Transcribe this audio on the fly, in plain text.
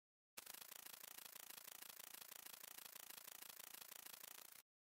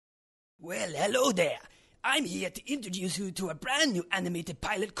Well, hello there. I'm here to introduce you to a brand new animated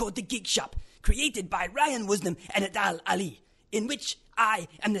pilot called The Geek Shop, created by Ryan Woosnam and Adel, in which I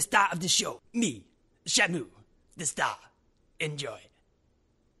am the star of the show. Me, Shamu, the star. Enjoy.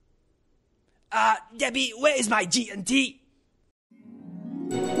 Debbie, where is my G&T?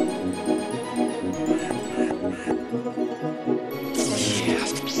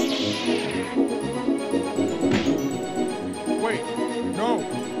 Wait, no.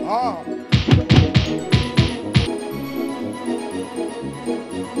 Ah.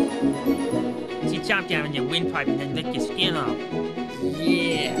 She chopped down your windpipe and then licked your skin off.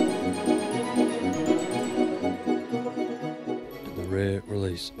 Yeah. The rare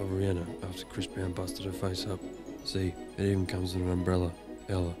release of Rihanna after Chris Brown busted her face up. See, it even comes with an umbrella.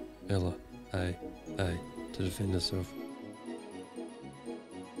 Ella, A, to defend herself.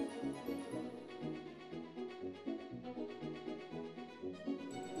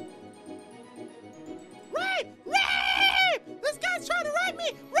 Rape! This guy's trying to rape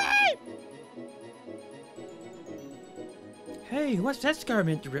me! Rape! Hey, what's that scar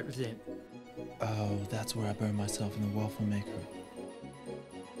meant to represent? Oh, that's where I burned myself in the waffle maker.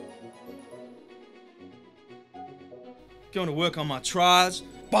 Going to work on my tris,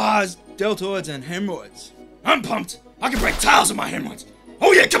 bars, deltoids, and hemorrhoids. I'm pumped! I can break tiles with my hemorrhoids!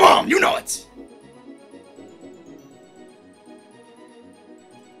 Oh yeah, come on, you know it!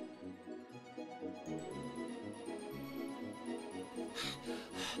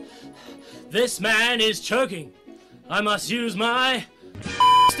 This man is choking. I must use my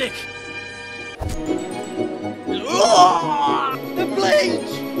stick. The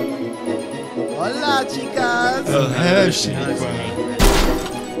bleach! Hola, chicas!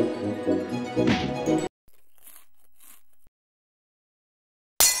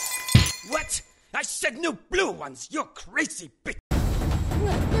 What? I said no blue ones, you crazy bitch!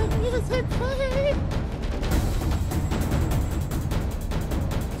 Let the music play!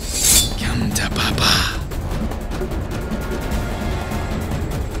 Come to Papa.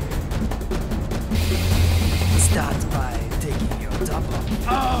 Start by taking your top off.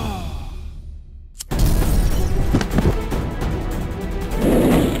 Oh!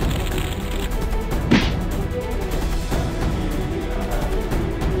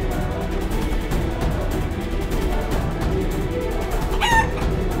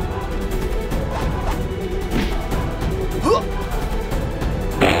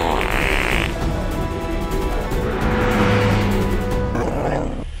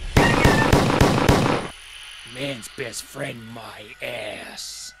 Man's best friend, my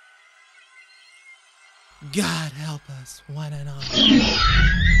ass. God help us, one and all.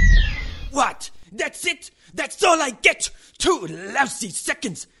 What? That's it? That's all I get? 2 lousy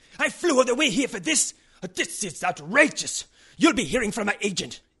seconds. I flew all the way here for this. This is outrageous. You'll be hearing from my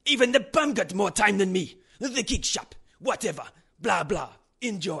agent. Even the bum got more time than me. The Geek Shop. Whatever. Blah, blah.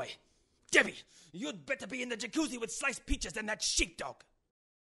 Enjoy. Debbie, you'd better be in the jacuzzi with sliced peaches than that sheepdog.